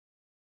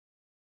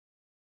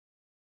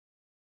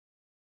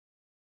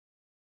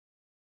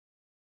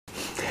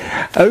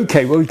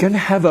Okay, well, we're going to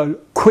have a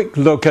quick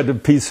look at a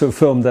piece of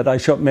film that I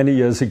shot many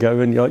years ago,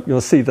 and you'll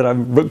see that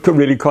I'm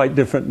really quite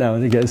different now.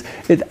 And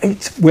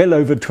it's well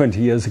over 20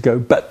 years ago,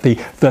 but the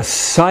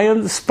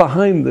science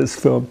behind this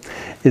film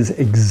is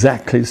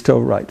exactly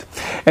still right.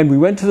 And we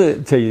went to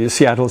the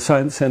Seattle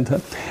Science Center,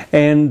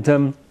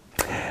 and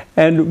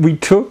we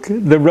took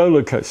the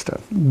roller coaster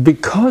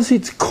because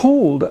it's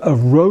called a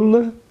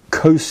roller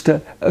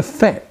coaster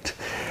effect.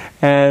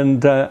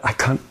 And I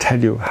can't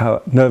tell you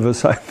how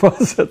nervous I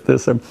was at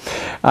this.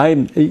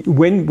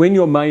 When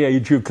you're my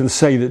age, you can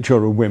say that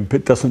you're a wimp.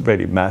 It doesn't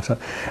really matter.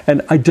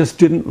 And I just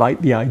didn't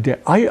like the idea.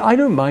 I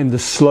don't mind the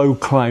slow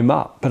climb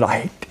up, but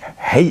I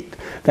hate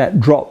that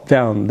drop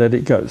down that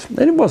it goes. And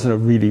it wasn't a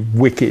really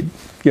wicked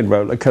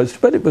roller coaster,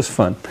 but it was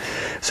fun.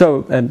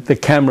 So, and the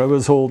camera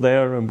was all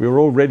there, and we were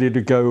all ready to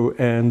go,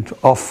 and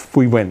off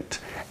we went.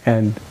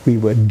 And we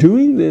were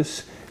doing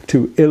this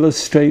to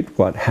illustrate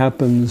what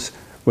happens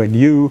when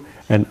you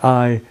and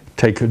I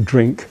take a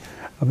drink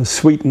of a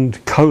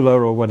sweetened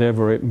cola or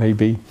whatever it may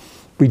be.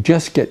 We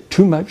just get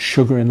too much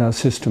sugar in our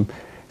system.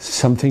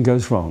 Something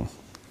goes wrong.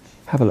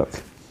 Have a look.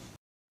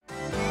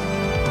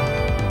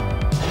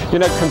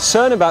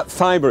 Concern about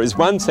fiber is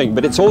one thing,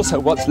 but it's also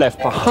what's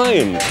left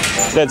behind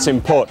that's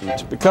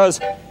important. Because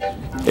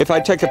if I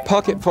take a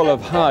pocket full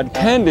of hard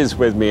candies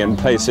with me in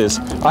places,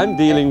 I'm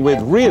dealing with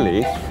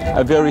really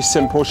a very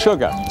simple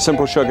sugar.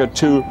 Simple sugar,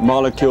 2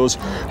 molecules,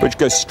 which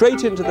go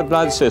straight into the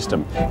blood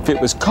system. If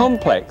it was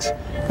complex,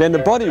 then the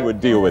body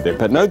would deal with it.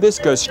 But no, this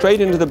goes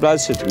straight into the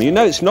blood system.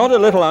 It's not a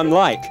little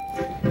unlike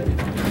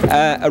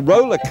a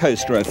roller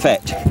coaster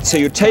effect. So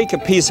you take a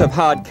piece of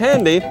hard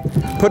candy,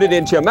 put it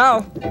into your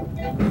mouth,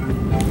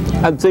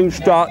 and things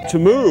start to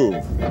move.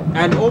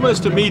 And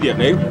almost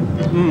immediately,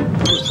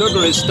 the sugar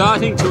is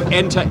starting to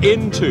enter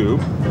into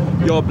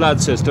your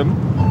blood system,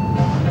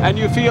 and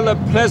you feel a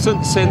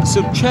pleasant sense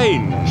of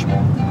change.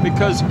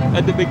 Because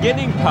at the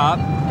beginning part,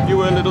 you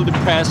were a little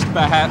depressed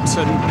perhaps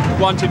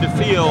and wanted to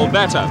feel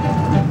better.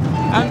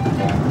 And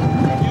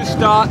you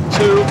start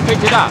to pick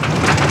it up.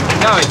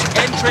 Now it's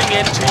entering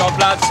into your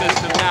blood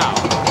system now.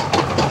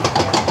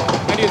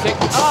 And you think,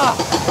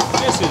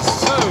 this is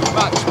so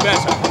much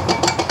better.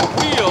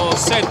 Real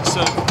sense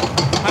of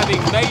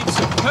having made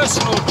some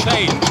personal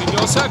change in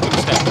your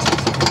circumstances,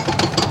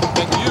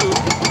 that you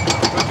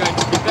were going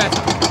to be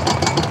better.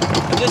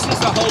 And this is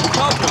the whole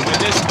problem with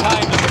this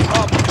kind of a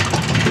problem,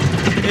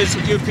 is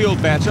that you feel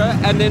better,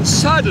 and then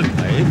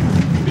suddenly,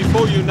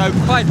 before you know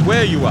quite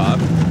where you are,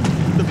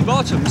 the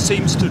bottom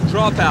seems to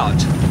drop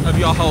out of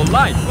your whole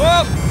life.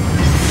 Whoa!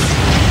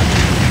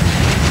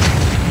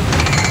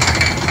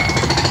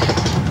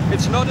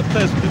 It's not a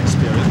pleasant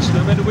experience,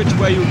 no matter which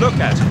way you look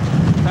at it.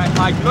 In fact,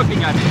 like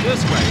looking at it this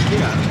way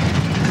here,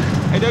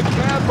 I don't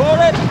care for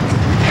it.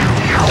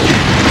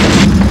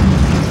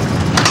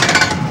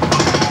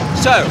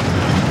 So,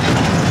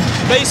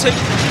 basic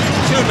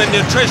human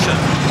nutrition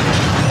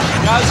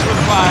does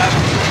require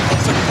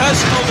some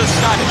personal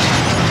study,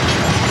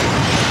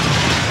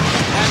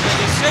 and the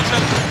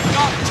decision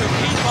not to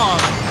keep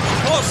on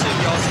forcing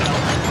yourself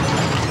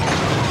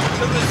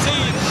to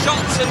receive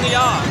shots in the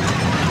arm,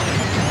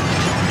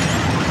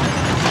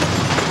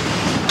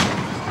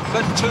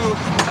 but to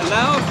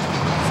allow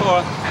for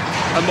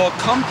a more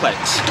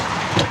complex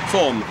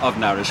form of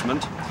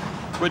nourishment,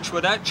 which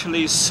would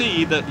actually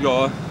see that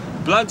your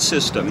blood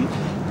system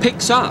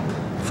picks up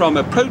from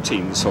a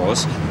protein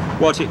source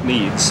what it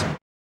needs.